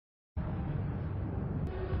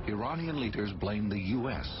Iranian leaders blame the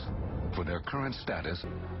U.S. for their current status.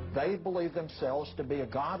 They believe themselves to be a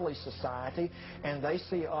godly society, and they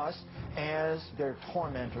see us as their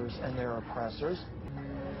tormentors and their oppressors.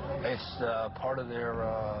 It's part of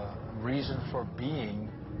their reason for being.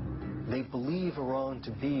 They believe Iran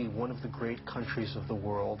to be one of the great countries of the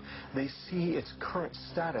world. They see its current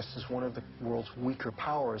status as one of the world's weaker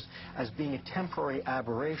powers as being a temporary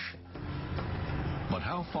aberration. But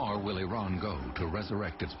how far will Iran go to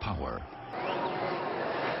resurrect its power?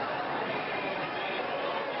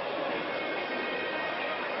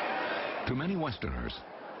 To many Westerners,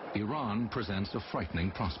 Iran presents a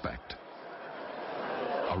frightening prospect.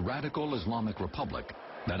 A radical Islamic republic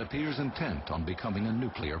that appears intent on becoming a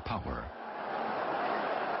nuclear power.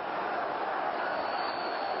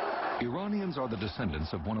 Iranians are the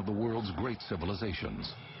descendants of one of the world's great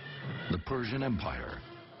civilizations, the Persian Empire.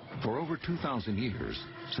 For over 2,000 years,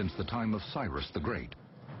 since the time of Cyrus the Great,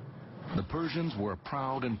 the Persians were a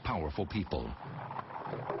proud and powerful people.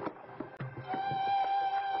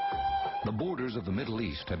 The borders of the Middle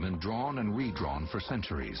East have been drawn and redrawn for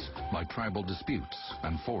centuries by tribal disputes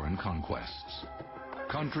and foreign conquests.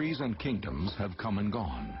 Countries and kingdoms have come and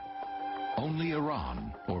gone. Only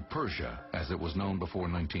Iran, or Persia as it was known before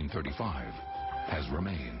 1935, has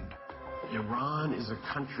remained. Iran is a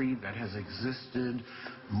country that has existed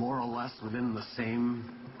more or less within the same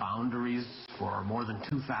boundaries for more than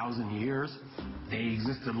 2,000 years. They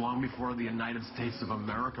existed long before the United States of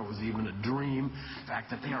America was even a dream. The fact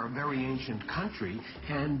that they are a very ancient country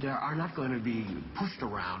and are not going to be pushed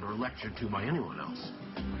around or lectured to by anyone else.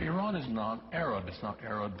 Iran is not Arab. It's not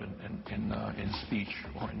Arab in speech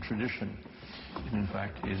or in tradition. It, in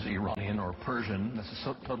fact, is Iranian or Persian. That's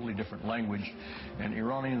a totally different language, and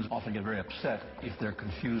Iranians often get very upset if they're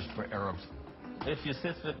confused for Arabs. If you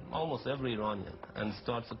sit with almost every Iranian and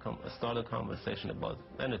start a conversation about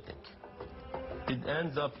anything, it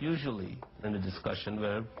ends up usually in a discussion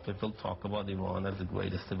where people talk about Iran as the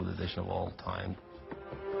greatest civilization of all time.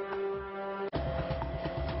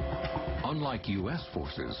 Unlike U.S.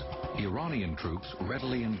 forces, Iranian troops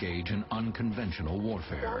readily engage in unconventional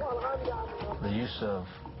warfare. The use of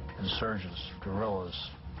insurgents, guerrillas,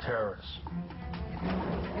 terrorists,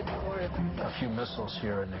 a few missiles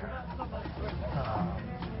here and there,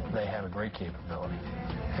 they have a great capability.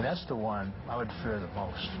 And that's the one I would fear the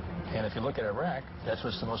most. And if you look at Iraq, that's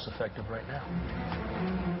what's the most effective right now.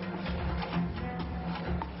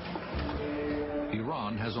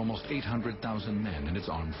 Iran has almost 800,000 men in its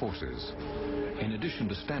armed forces. In addition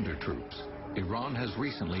to standard troops, Iran has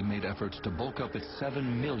recently made efforts to bulk up its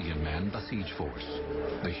 7 million-man Basij force,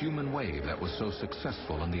 the human wave that was so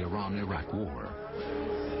successful in the Iran-Iraq war.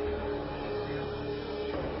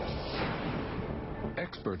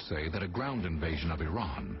 Experts say that a ground invasion of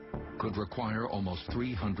Iran could require almost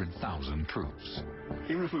 300,000 troops.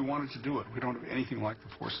 Even if we wanted to do it, we don't have anything like the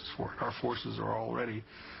forces for it. Our forces are already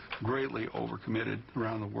greatly overcommitted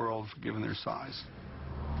around the world given their size.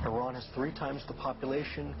 Iran has 3 times the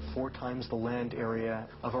population, 4 times the land area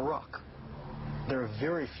of Iraq. There are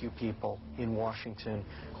very few people in Washington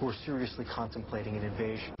who are seriously contemplating an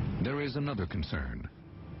invasion. There is another concern.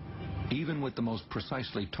 Even with the most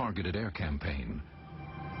precisely targeted air campaign,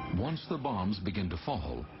 once the bombs begin to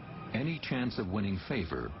fall, any chance of winning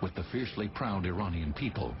favor with the fiercely proud Iranian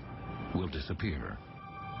people will disappear.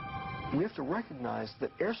 We have to recognize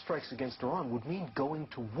that airstrikes against Iran would mean going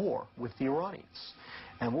to war with the Iranians.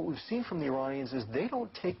 And what we've seen from the Iranians is they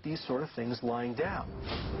don't take these sort of things lying down.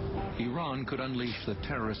 Iran could unleash the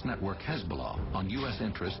terrorist network Hezbollah on U.S.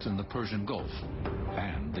 interests in the Persian Gulf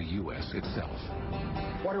and the U.S. itself.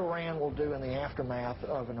 What Iran will do in the aftermath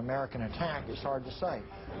of an American attack is hard to say.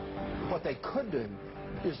 What they could do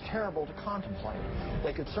is terrible to contemplate.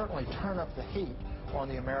 They could certainly turn up the heat on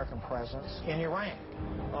the American presence in Iraq.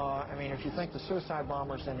 I mean, if you think the suicide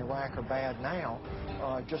bombers in Iraq are bad now,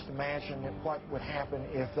 just imagine what would happen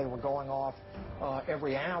if they were going off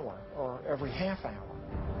every hour or every half hour.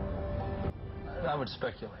 I would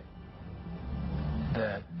speculate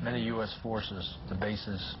that many U.S. forces, the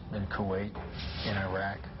bases in Kuwait, in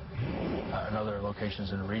Iraq, and other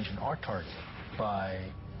locations in the region are targeted by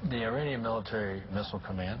the Iranian Military Missile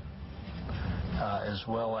Command, as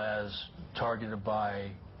well as targeted by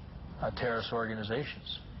terrorist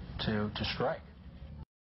organizations to strike.